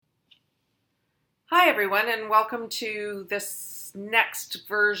Hi, everyone, and welcome to this next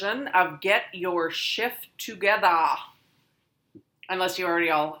version of Get Your Shift Together. Unless you already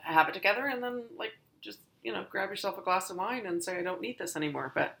all have it together, and then, just, grab yourself a glass of wine and say, I don't need this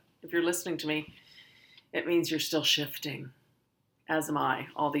anymore. But if you're listening to me, it means you're still shifting, as am I,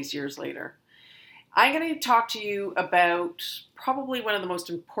 all these years later. I'm going to talk to you about probably one of the most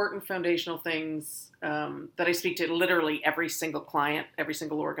important foundational things that I speak to literally every single client, every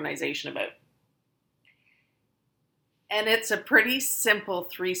single organization about. And it's a pretty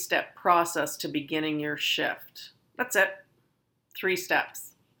simple 3-step process to beginning your shift. That's it. 3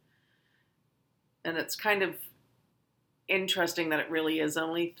 steps. And it's kind of interesting that it really is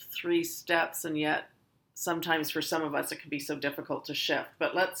only 3 steps, and yet sometimes for some of us it can be so difficult to shift.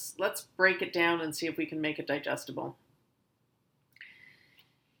 But let's break it down and see if we can make it digestible.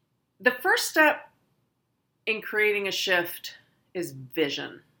 The first step in creating a shift is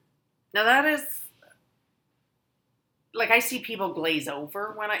vision. Now that is, I see people glaze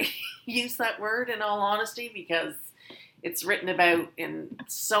over when I use that word, in all honesty, because it's written about in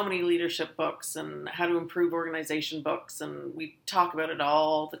so many leadership books and how to improve organization books, and we talk about it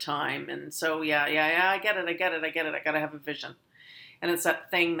all the time. And so, yeah, I get it. I got to have a vision. And it's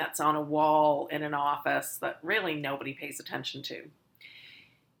that thing that's on a wall in an office that really nobody pays attention to.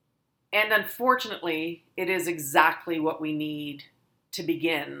 And unfortunately, it is exactly what we need to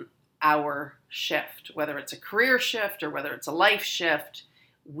begin our shift, whether it's a career shift or whether it's a life shift.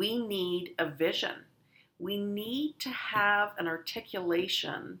 We need a vision. We need to have an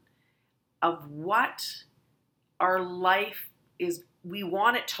articulation of what our life is, we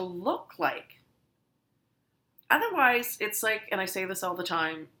want it to look like. Otherwise, it's like, and I say this all the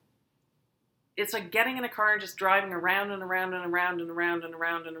time, it's like getting in a car and just driving around and around and around and around and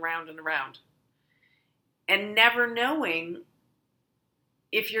around and around and around, and never knowing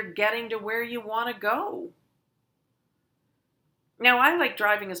if you're getting to where you want to go. Now, I like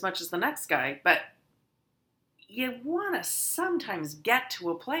driving as much as the next guy, but you want to sometimes get to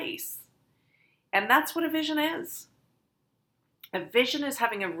a place. And that's what a vision is. A vision is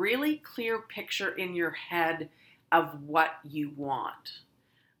having a really clear picture in your head of what you want,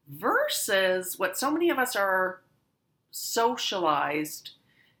 versus what so many of us are socialized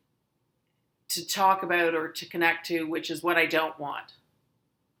to talk about or to connect to, which is what I don't want.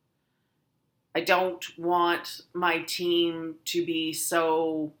 I don't want my team to be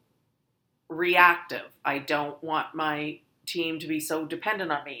so reactive. I don't want my team to be so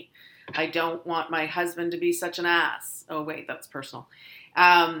dependent on me. I don't want my husband to be such an ass. Oh, wait, that's personal.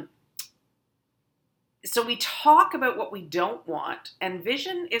 So we talk about what we don't want, and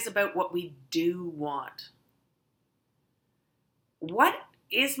vision is about what we do want. What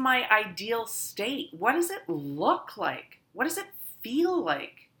is my ideal state? What does it look like? What does it feel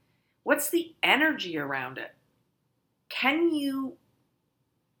like? What's the energy around it? Can you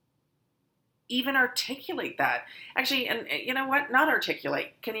even articulate that? Actually, and you know what? Not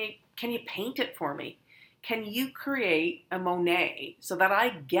articulate. Can you paint it for me? Can you create a Monet so that I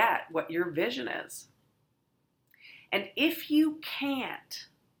get what your vision is? And if you can't,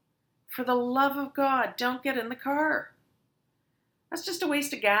 for the love of God, don't get in the car. That's just a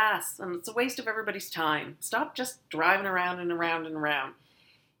waste of gas, and it's a waste of everybody's time. Stop just driving around and around and around.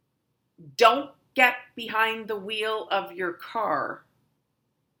 Don't get behind the wheel of your car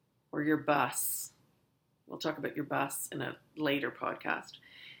or your bus. We'll talk about your bus in a later podcast.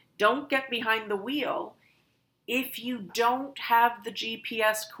 Don't get behind the wheel if you don't have the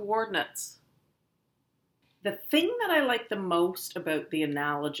GPS coordinates. The thing that I like the most about the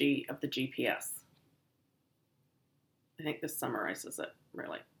analogy of the GPS, I think this summarizes it,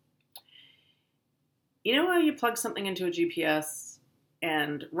 really. You know how you plug something into a GPS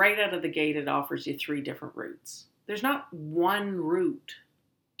and right out of the gate it offers you 3 different routes? There's not one route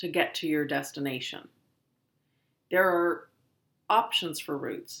to get to your destination. There are options for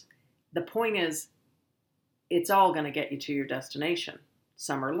routes. The point is, it's all going to get you to your destination.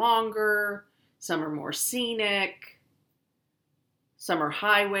 Some are longer, some are more scenic, some are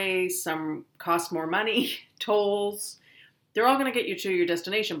highways, some cost more money, tolls. They're all going to get you to your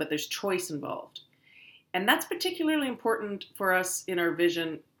destination, but there's choice involved. And that's particularly important for us in our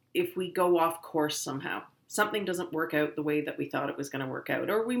vision if we go off course somehow. Something doesn't work out the way that we thought it was going to work out,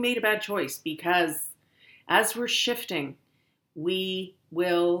 or we made a bad choice, because as we're shifting, we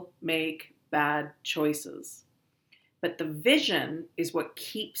will make bad choices. But the vision is what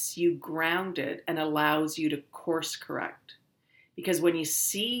keeps you grounded and allows you to course correct. Because when you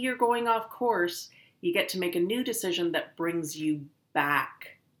see you're going off course, you get to make a new decision that brings you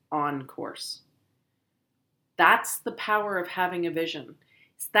back on course. That's the power of having a vision.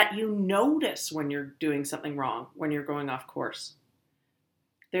 It's that you notice when you're doing something wrong, when you're going off course.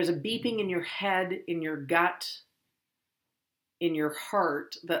 There's a beeping in your head, in your gut, in your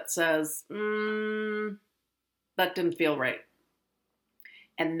heart that says, that didn't feel right.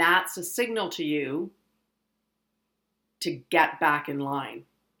 And that's a signal to you to get back in line.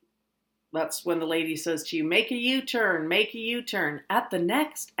 That's when the lady says to you, make a U-turn, make a U-turn. At the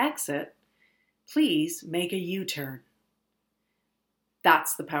next exit, please make a U-turn.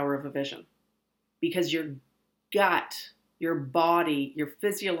 That's the power of a vision. Because your gut, your body, your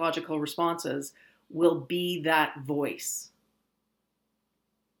physiological responses will be that voice.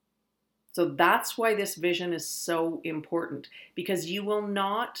 So that's why this vision is so important, because you will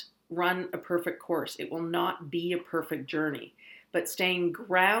not run a perfect course. It will not be a perfect journey, but staying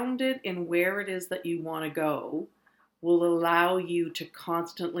grounded in where it is that you want to go will allow you to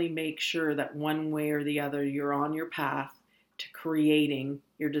constantly make sure that one way or the other, you're on your path to creating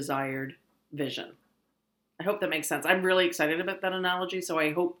your desired vision. I hope that makes sense. I'm really excited about that analogy, so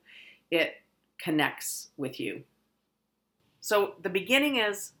I hope it connects with you. So the beginning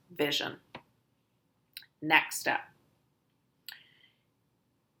is vision. Next step.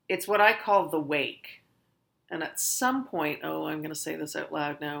 It's what I call the wake. And at some point, I'm going to say this out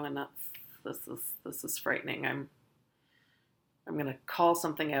loud now, and this is frightening. I'm going to call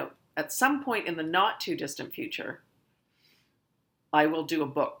something out. At some point in the not too distant future, I will do a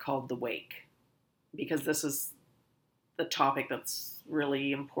book called The Wake, because this is the topic that's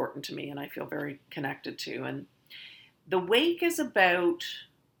really important to me and I feel very connected to. And The Wake is about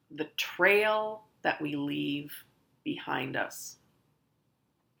the trail that we leave behind us.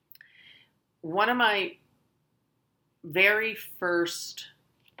 One of my very first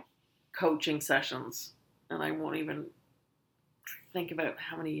coaching sessions, and I won't even think about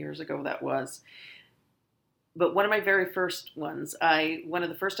how many years ago that was, but one of my very first ones, one of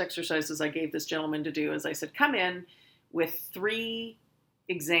the first exercises I gave this gentleman to do is I said, come in with 3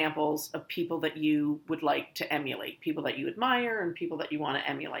 examples of people that you would like to emulate, people that you admire and people that you want to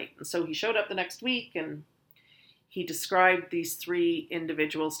emulate. And so he showed up the next week and he described these 3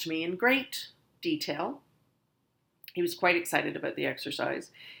 individuals to me in great detail. He was quite excited about the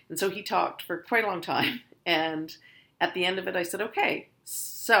exercise. And so he talked for quite a long time. And at the end of it, I said, okay,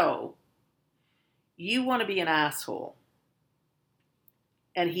 so you want to be an asshole.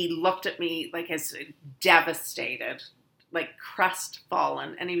 And he looked at me like as devastated, like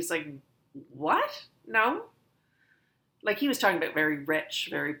crestfallen. And he was like, what? No. Like he was talking about very rich,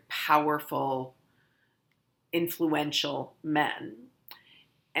 very powerful, influential men.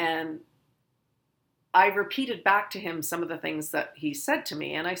 And I repeated back to him some of the things that he said to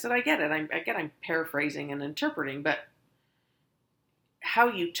me. And I said, I get it. I'm paraphrasing and interpreting, but how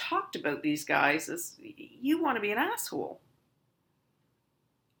you talked about these guys is you want to be an asshole.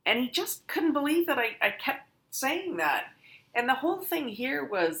 And he just couldn't believe that I kept saying that. And the whole thing here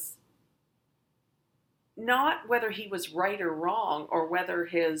was not whether he was right or wrong or whether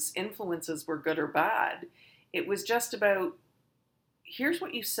his influences were good or bad. It was just about, here's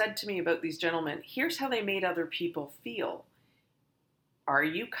what you said to me about these gentlemen. Here's how they made other people feel. Are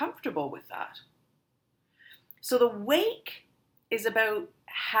you comfortable with that? So the wake is about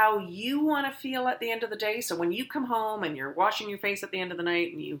how you want to feel at the end of the day. So when you come home and you're washing your face at the end of the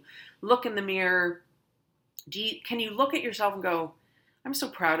night and you look in the mirror, can you look at yourself and go, I'm so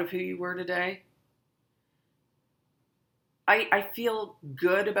proud of who you were today. I feel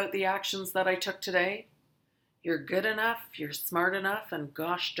good about the actions that I took today. You're good enough, you're smart enough, and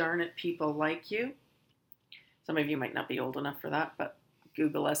gosh darn it, people like you. Some of you might not be old enough for that, but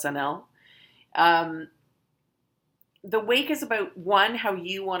Google SNL. The wake is about, 1, how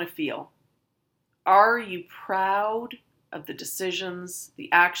you want to feel. Are you proud of the decisions,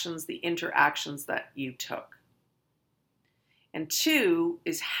 the actions, the interactions that you took? And 2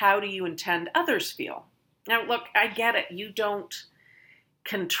 is, how do you intend others feel? Now, look, I get it. You don't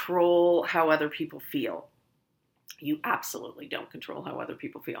control how other people feel. You absolutely don't control how other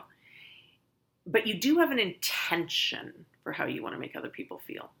people feel. But you do have an intention for how you want to make other people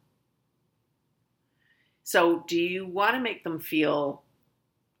feel. So do you want to make them feel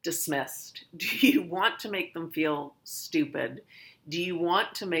dismissed? Do you want to make them feel stupid? Do you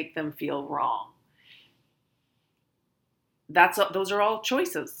want to make them feel wrong? Those are all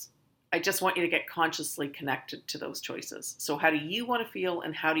choices. I just want you to get consciously connected to those choices. So how do you want to feel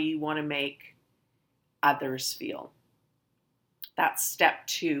and how do you want to make others feel? That's step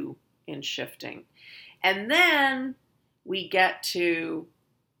 2 in shifting. And then we get to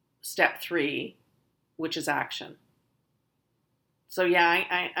step 3, which is action. So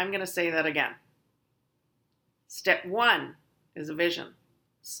yeah, I'm going to say that again. Step 1 is a vision.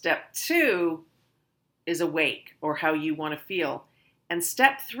 Step 2 is awake, or how you want to feel. And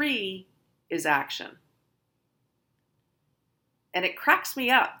step 3 is action. And it cracks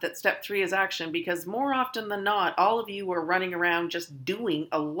me up that step 3 is action, because more often than not, all of you are running around just doing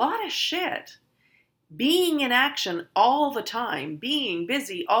a lot of shit. Being in action all the time, being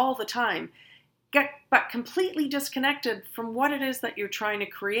busy all the time, but completely disconnected from what it is that you're trying to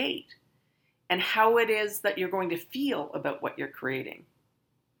create and how it is that you're going to feel about what you're creating.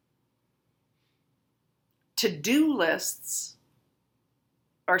 To-do lists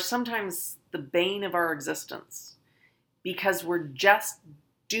are sometimes the bane of our existence, because we're just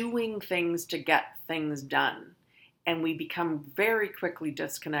doing things to get things done. And we become very quickly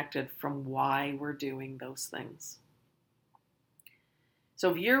disconnected from why we're doing those things.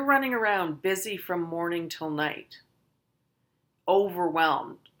 So if you're running around busy from morning till night,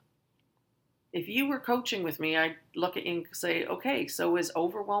 overwhelmed, if you were coaching with me, I'd look at you and say, okay, so is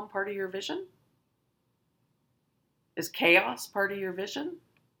overwhelm part of your vision? Is chaos part of your vision?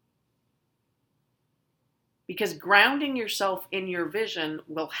 Because grounding yourself in your vision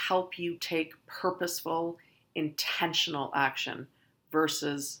will help you take purposeful, intentional action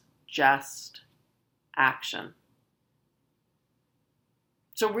versus just action.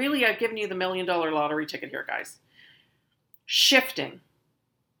 So really, I've given you the $1 million lottery ticket here, guys. Shifting,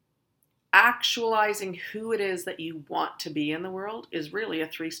 actualizing who it is that you want to be in the world is really a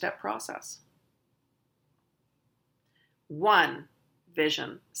 3-step process. 1,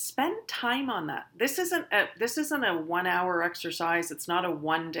 vision. Spend time on that. This isn't a 1-hour exercise. It's not a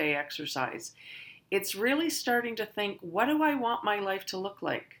 1-day exercise. It's really starting to think, what do I want my life to look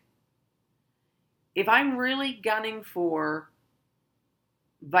like? If I'm really gunning for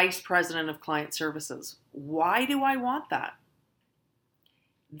Vice President of Client Services, why do I want that?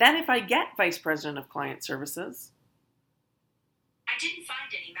 Then if I get Vice President of Client Services, I didn't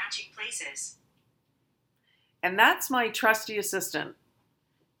find any matching places. And that's my trusty assistant,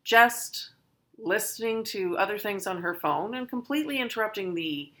 just listening to other things on her phone and completely interrupting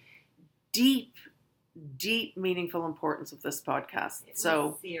the deep, deep, meaningful importance of this podcast. It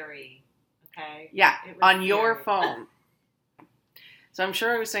was Siri, okay? Yeah, on Siri. your phone. So I'm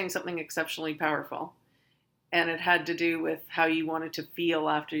sure I was saying something exceptionally powerful. And it had to do with how you wanted to feel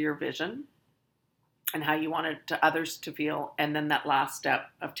after your vision and how you wanted others to feel. And then that last step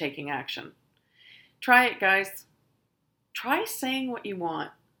of taking action. Try it, guys. Try saying what you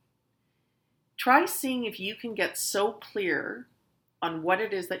want. Try seeing if you can get so clear on what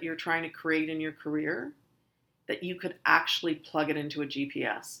it is that you're trying to create in your career that you could actually plug it into a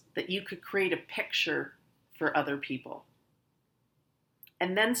GPS, that you could create a picture for other people.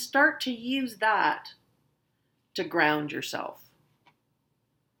 And then start to use that to ground yourself.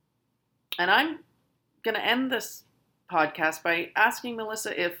 And I'm going to end this podcast by asking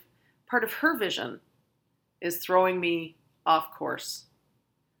Melissa if part of her vision is throwing me off course.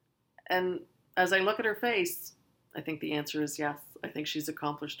 And as I look at her face, I think the answer is yes. I think she's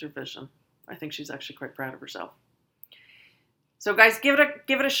accomplished her vision. I think she's actually quite proud of herself. So guys, give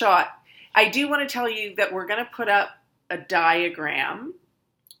it a shot. I do want to tell you that we're going to put up a diagram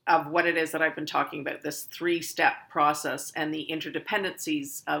of what it is that I've been talking about, this 3-step process and the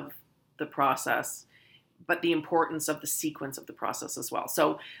interdependencies of the process, but the importance of the sequence of the process as well.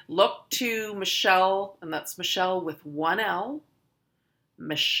 So look to Michelle, and that's Michelle with 1 L,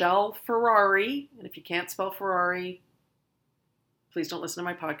 Michelle Ferrari. And if you can't spell Ferrari, please don't listen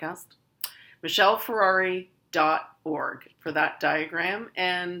to my podcast. MichelleFerrari.org for that diagram.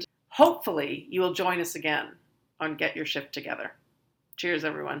 And hopefully you will join us again on Get Your Shift Together. Cheers,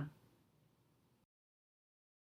 everyone.